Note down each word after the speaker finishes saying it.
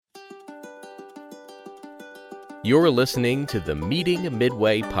You're listening to the Meeting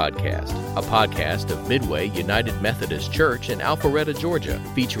Midway podcast, a podcast of Midway United Methodist Church in Alpharetta, Georgia,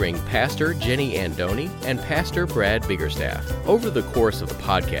 featuring Pastor Jenny Andoni and Pastor Brad Biggerstaff. Over the course of the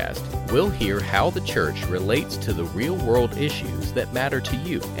podcast, we'll hear how the church relates to the real-world issues that matter to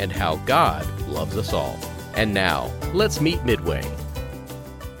you and how God loves us all. And now, let's meet Midway.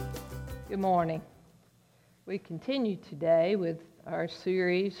 Good morning. We continue today with our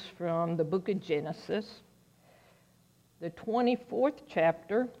series from the book of Genesis, the 24th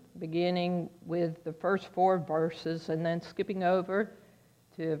chapter, beginning with the first 4 verses and then skipping over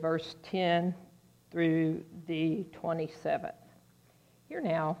to verse 10 through the 27th. Hear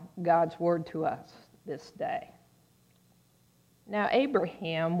now God's word to us this day. Now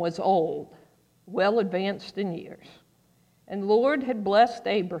Abraham was old, well advanced in years, and the Lord had blessed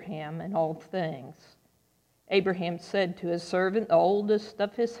Abraham in all things. Abraham said to his servant, the oldest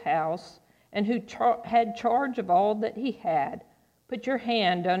of his house, and who had charge of all that he had, "Put your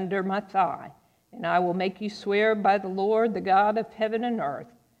hand under my thigh, and I will make you swear by the Lord, the God of heaven and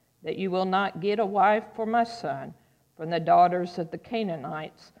earth, that you will not get a wife for my son from the daughters of the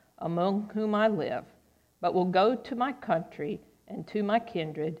Canaanites among whom I live, but will go to my country and to my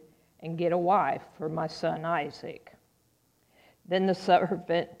kindred and get a wife for my son Isaac." Then the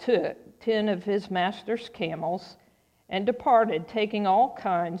servant took 10 of his master's camels and departed, taking all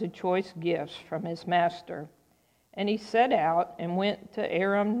kinds of choice gifts from his master. And he set out and went to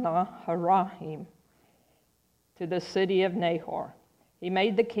Aram Naharaim, to the city of Nahor. He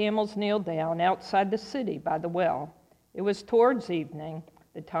made the camels kneel down outside the city by the well. It was towards evening,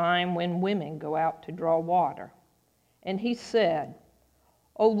 the time when women go out to draw water. And he said,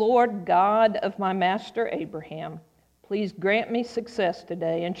 "O Lord God of my master Abraham, please grant me success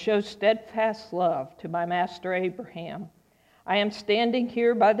today and show steadfast love to my master Abraham. I am standing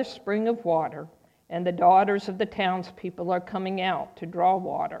here by the spring of water, and the daughters of the townspeople are coming out to draw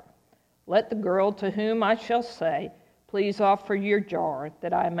water. Let the girl to whom I shall say, 'Please offer your jar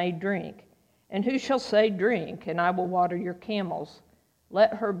that I may drink,' and who shall say, 'Drink, and I will water your camels,'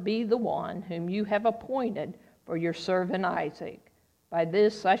 let her be the one whom you have appointed for your servant Isaac. By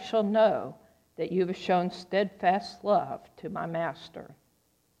this I shall know that you have shown steadfast love to my master."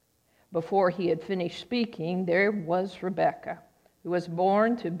 Before he had finished speaking, there was Rebekah, who was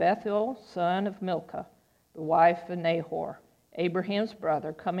born to Bethuel, son of Milcah, the wife of Nahor, Abraham's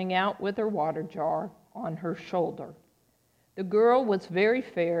brother, coming out with her water jar on her shoulder. The girl was very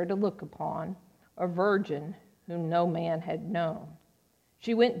fair to look upon, a virgin whom no man had known.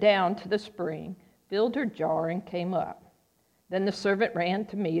 She went down to the spring, filled her jar, and came up. Then the servant ran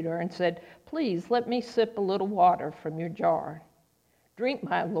to meet her and said, "Please let me sip a little water from your jar." "Drink,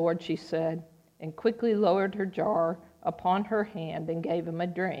 my lord," she said, and quickly lowered her jar upon her hand and gave him a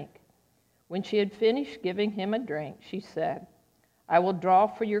drink. When she had finished giving him a drink, she said, "I will draw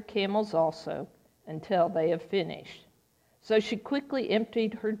for your camels also until they have finished." So she quickly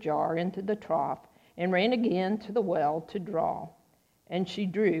emptied her jar into the trough and ran again to the well to draw, and she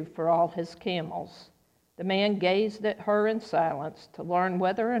drew for all his camels. The man gazed at her in silence to learn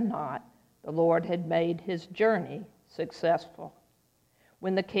whether or not the Lord had made his journey successful.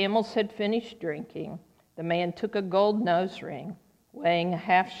 When the camels had finished drinking, the man took a gold nose ring weighing a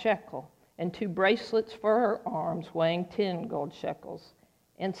half shekel and 2 bracelets for her arms weighing 10 gold shekels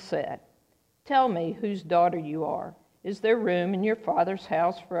and said, "Tell me whose daughter you are. Is there room in your father's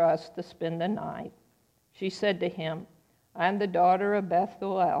house for us to spend the night?" She said to him, "I am the daughter of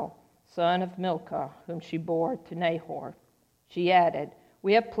Bethuel, son of Milcah, whom she bore to Nahor." She added,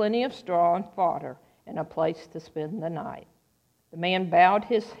 "We have plenty of straw and fodder and a place to spend the night." The man bowed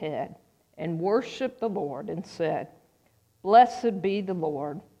his head and worshiped the Lord and said, "Blessed be the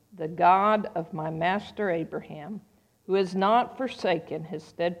Lord, the God of my master Abraham, who has not forsaken his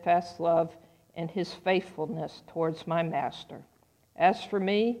steadfast love and his faithfulness towards my master. As for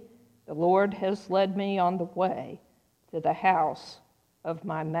me, the Lord has led me on the way to the house of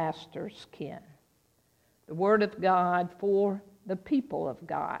my master's kin." The word of God for the people of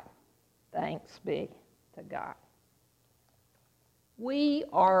God. Thanks be to God. We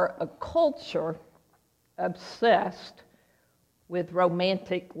are a culture obsessed with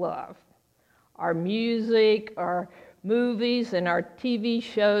romantic love. Our music, our movies, and our TV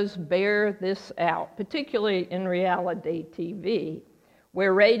shows bear this out, particularly in reality TV,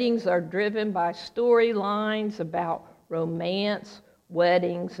 where ratings are driven by storylines about romance,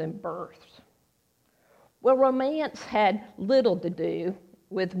 weddings, and births. Well, romance had little to do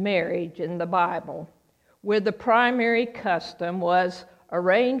with marriage in the Bible, where the primary custom was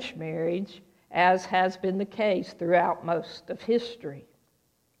arranged marriage, as has been the case throughout most of history.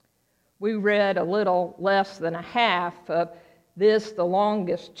 We read a little less than a half of this, the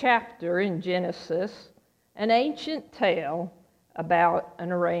longest chapter in Genesis, an ancient tale about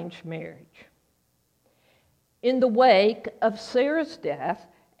an arranged marriage. In the wake of Sarah's death,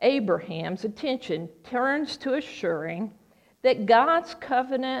 Abraham's attention turns to assuring that God's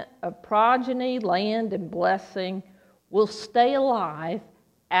covenant of progeny, land, and blessing will stay alive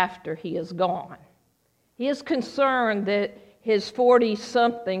after he is gone. He is concerned that his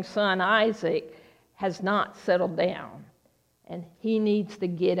 40-something son Isaac has not settled down, and he needs to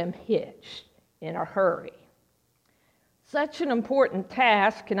get him hitched in a hurry. Such an important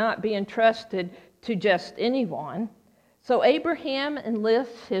task cannot be entrusted to just anyone, so Abraham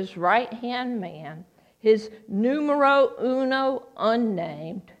enlists his right-hand man, his numero uno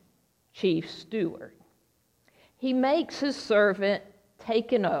unnamed chief steward. He makes his servant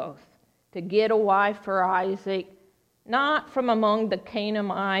take an oath to get a wife for Isaac, not from among the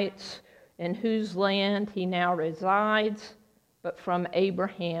Canaanites in whose land he now resides, but from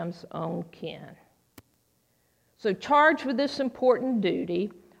Abraham's own kin. So charged with this important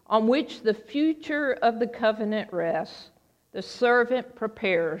duty, on which the future of the covenant rests, the servant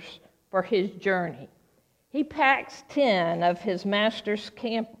prepares for his journey. He packs 10 of his master's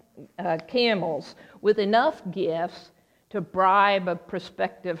camels with enough gifts to bribe a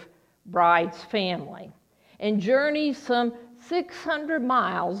prospective bride's family, and journeys some 600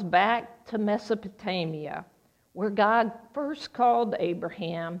 miles back to Mesopotamia, where God first called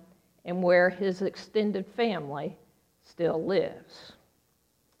Abraham and where his extended family still lives.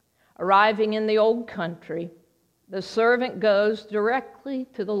 Arriving in the old country, the servant goes directly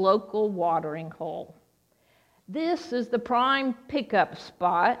to the local watering hole. This is the prime pickup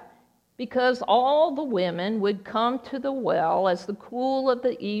spot because all the women would come to the well as the cool of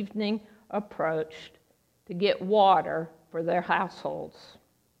the evening approached to get water for their households.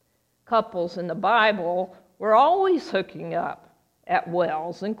 Couples in the Bible were always hooking up at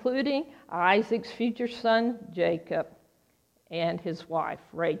wells, including Isaac's future son Jacob and his wife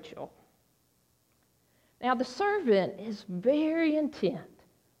Rachel. Now the servant is very intent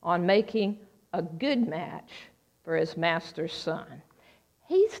on making a good match for his master's son.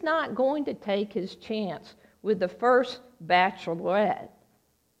 He's not going to take his chance with the first bachelorette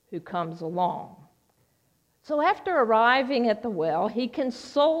who comes along. So after arriving at the well, he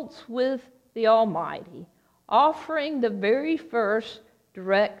consults with the Almighty, offering the very first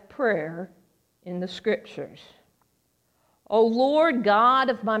direct prayer in the Scriptures. O Lord God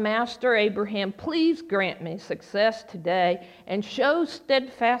of my master Abraham, please grant me success today and show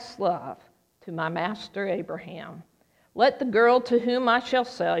steadfast love to my master Abraham. Let the girl to whom I shall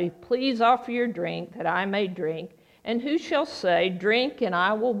say, please offer your drink that I may drink, and who shall say, drink and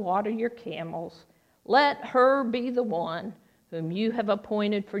I will water your camels. Let her be the one whom you have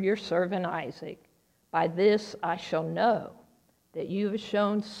appointed for your servant Isaac. By this I shall know that you have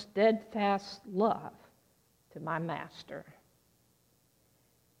shown steadfast love to my master.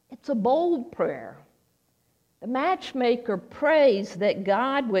 It's a bold prayer. The matchmaker prays that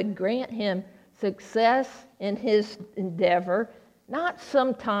God would grant him success in his endeavor, not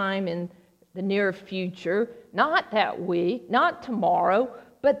sometime in the near future, not that week, not tomorrow,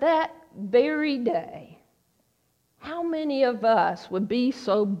 but that very day. How many of us would be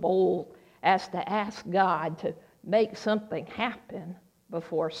so bold as to ask God to make something happen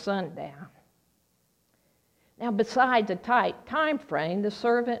before sundown? Now, besides a tight time frame, the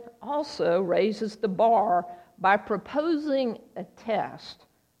servant also raises the bar by proposing a test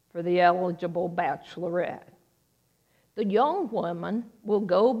for the eligible bachelorette. The young woman will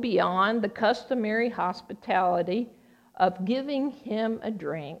go beyond the customary hospitality of giving him a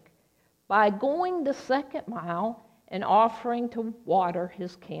drink by going the second mile and offering to water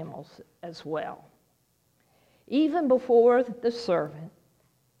his camels as well. Even before the servant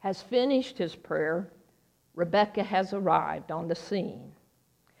has finished his prayer, Rebecca has arrived on the scene.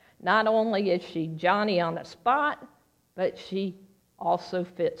 Not only is she Johnny on the spot, but she also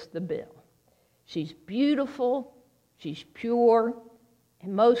fits the bill. She's beautiful, she's pure,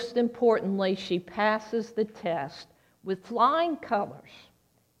 and most importantly, she passes the test with flying colors,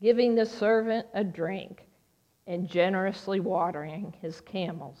 giving the servant a drink and generously watering his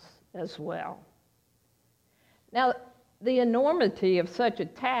camels as well. Now, the enormity of such a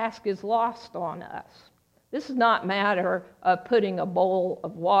task is lost on us. This is not a matter of putting a bowl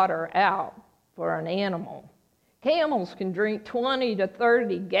of water out for an animal. Camels can drink 20 to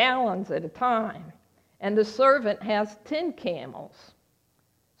 30 gallons at a time, and the servant has 10 camels.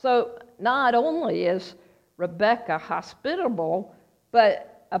 So not only is Rebecca hospitable,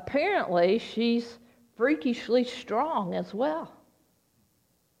 but apparently she's freakishly strong as well.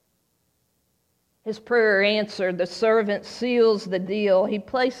 His prayer answered, the servant seals the deal. He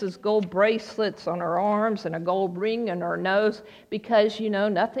places gold bracelets on her arms and a gold ring in her nose because,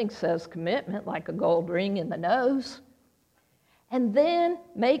 nothing says commitment like a gold ring in the nose. And then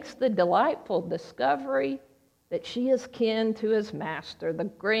makes the delightful discovery that she is kin to his master, the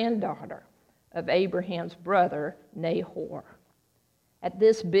granddaughter of Abraham's brother, Nahor. At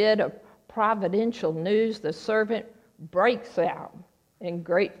this bit of providential news, the servant breaks out in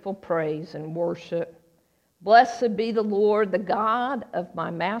grateful praise and worship. Blessed be the Lord, the God of my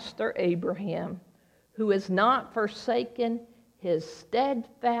master Abraham, who has not forsaken his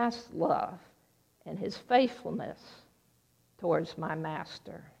steadfast love and his faithfulness towards my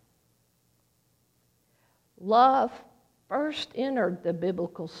master. Love first entered the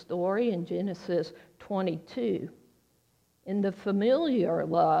biblical story in Genesis 22 in the familiar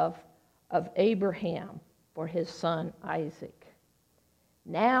love of Abraham for his son Isaac.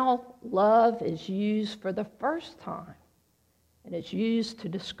 Now love is used for the first time, and it's used to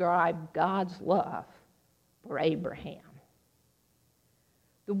describe God's love for Abraham.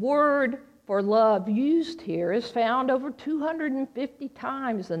 The word for love used here is found over 250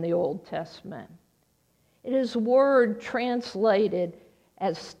 times in the Old Testament. It is a word translated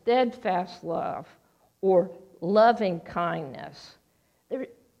as steadfast love or loving kindness.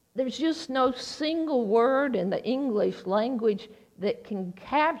 There's just no single word in the English language that can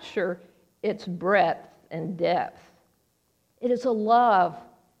capture its breadth and depth. It is a love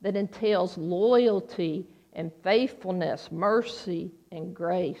that entails loyalty and faithfulness, mercy and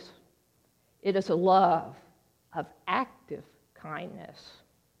grace. It is a love of active kindness.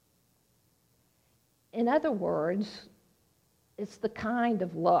 In other words, it's the kind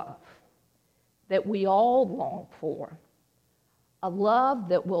of love that we all long for, a love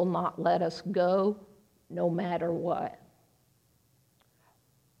that will not let us go no matter what.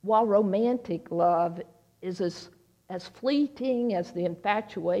 While romantic love is as fleeting as the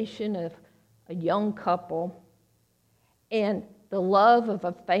infatuation of a young couple, and the love of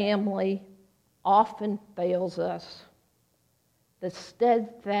a family often fails us, the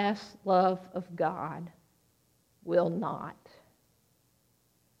steadfast love of God will not.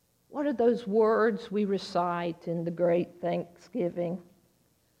 What are those words we recite in the great Thanksgiving?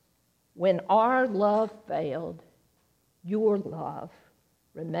 When our love failed, your love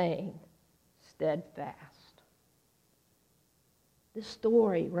remained steadfast. This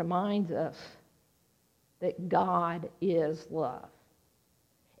story reminds us that God is love.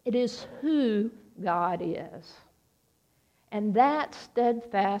 It is who God is. And that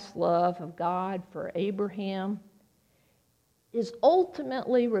steadfast love of God for Abraham is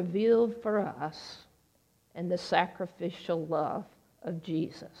ultimately revealed for us in the sacrificial love of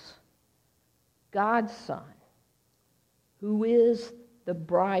Jesus, God's Son, who is the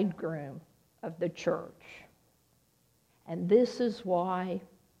bridegroom of the church. And this is why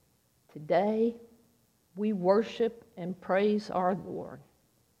today we worship and praise our Lord,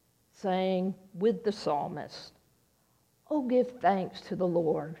 saying with the psalmist, "Oh, give thanks to the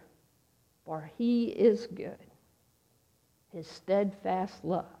Lord, for he is good. His steadfast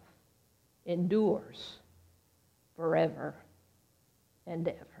love endures forever and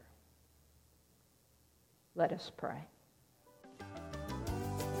ever." Let us pray.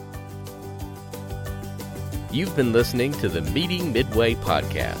 You've been listening to the Meeting Midway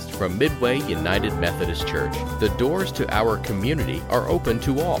podcast from Midway United Methodist Church. The doors to our community are open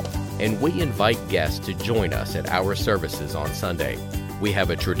to all, and we invite guests to join us at our services on Sunday. We have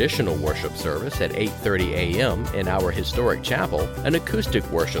a traditional worship service at 8:30 a.m. in our historic chapel, an acoustic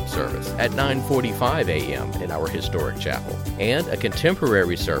worship service at 9:45 a.m. in our historic chapel, and a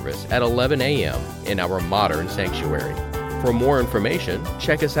contemporary service at 11 a.m. in our modern sanctuary. For more information,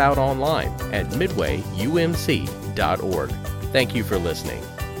 check us out online at midwayumc.org. Thank you for listening,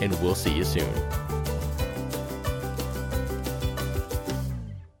 and we'll see you soon.